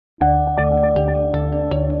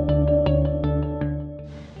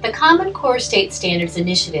The Common Core State Standards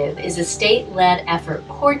Initiative is a state-led effort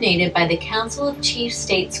coordinated by the Council of Chief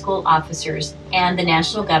State School Officers and the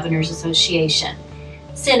National Governors Association,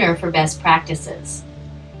 Center for Best Practices.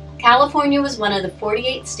 California was one of the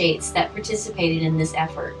 48 states that participated in this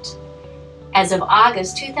effort. As of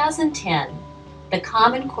August 2010, the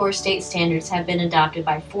Common Core State Standards have been adopted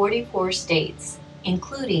by 44 states,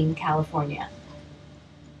 including California.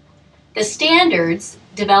 The standards,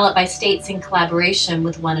 developed by states in collaboration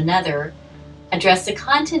with one another, address the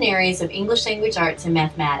content areas of English language arts and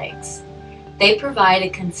mathematics. They provide a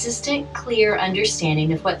consistent, clear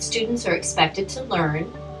understanding of what students are expected to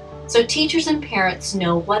learn, so teachers and parents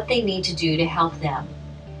know what they need to do to help them.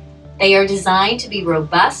 They are designed to be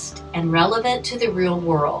robust and relevant to the real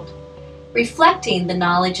world, reflecting the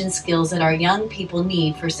knowledge and skills that our young people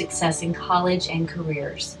need for success in college and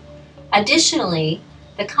careers. Additionally,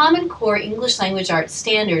 the Common Core English Language Arts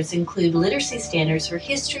standards include literacy standards for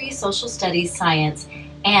history, social studies, science,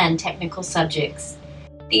 and technical subjects.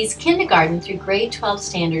 These kindergarten through grade 12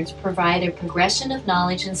 standards provide a progression of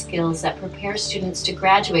knowledge and skills that prepare students to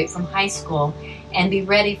graduate from high school and be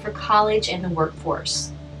ready for college and the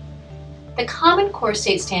workforce. The Common Core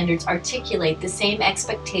State Standards articulate the same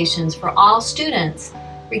expectations for all students,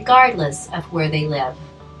 regardless of where they live.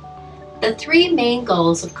 The three main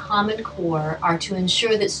goals of Common Core are to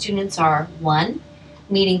ensure that students are 1.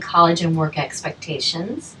 Meeting college and work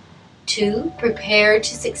expectations, 2. Prepared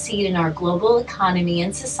to succeed in our global economy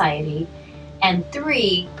and society, and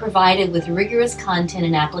 3. Provided with rigorous content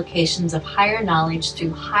and applications of higher knowledge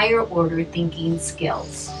through higher order thinking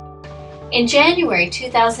skills. In January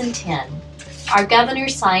 2010, our governor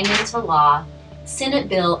signed into law Senate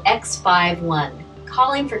Bill X51,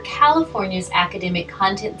 calling for California's academic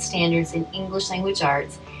content standards in English language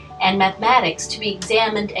arts and mathematics to be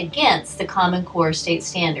examined against the Common Core State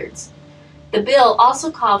Standards. The bill also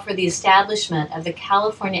called for the establishment of the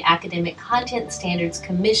California Academic Content Standards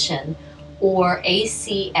Commission, or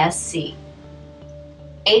ACSC.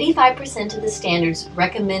 85% of the standards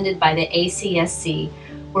recommended by the ACSC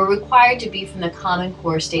were required to be from the Common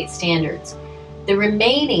Core State Standards. The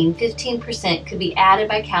remaining 15% could be added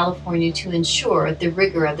by California to ensure the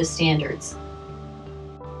rigor of the standards.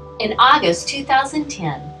 In August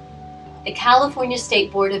 2010, the California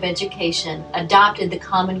State Board of Education adopted the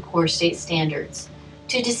Common Core State Standards.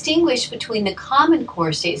 To distinguish between the Common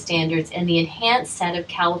Core State Standards and the enhanced set of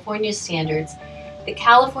California standards, the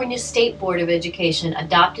California State Board of Education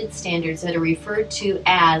adopted standards that are referred to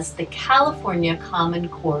as the California Common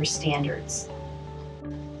Core Standards.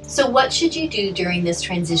 So what should you do during this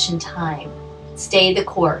transition time? Stay the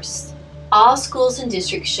course. All schools and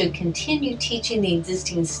districts should continue teaching the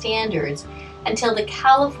existing standards until the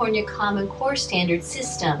California Common Core Standard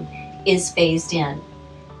system is phased in.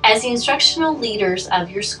 As the instructional leaders of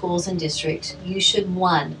your schools and districts, you should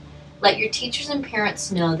 1. Let your teachers and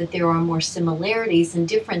parents know that there are more similarities than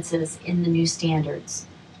differences in the new standards.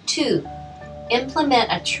 2. Implement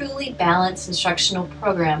a truly balanced instructional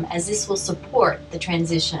program, as this will support the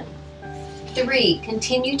transition. 3.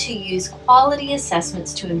 Continue to use quality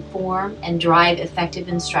assessments to inform and drive effective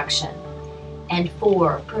instruction. And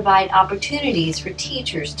 4. Provide opportunities for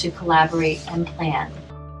teachers to collaborate and plan.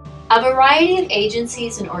 A variety of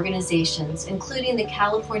agencies and organizations, including the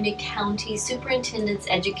California County Superintendent's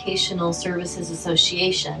Educational Services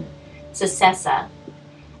Association, CSESA,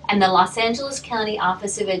 and the Los Angeles County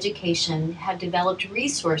Office of Education, have developed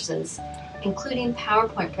resources, including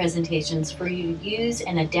PowerPoint presentations for you to use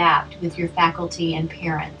and adapt with your faculty and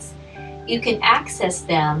parents. You can access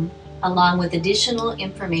them along with additional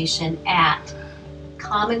information at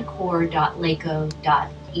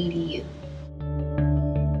commoncore.laco.edu.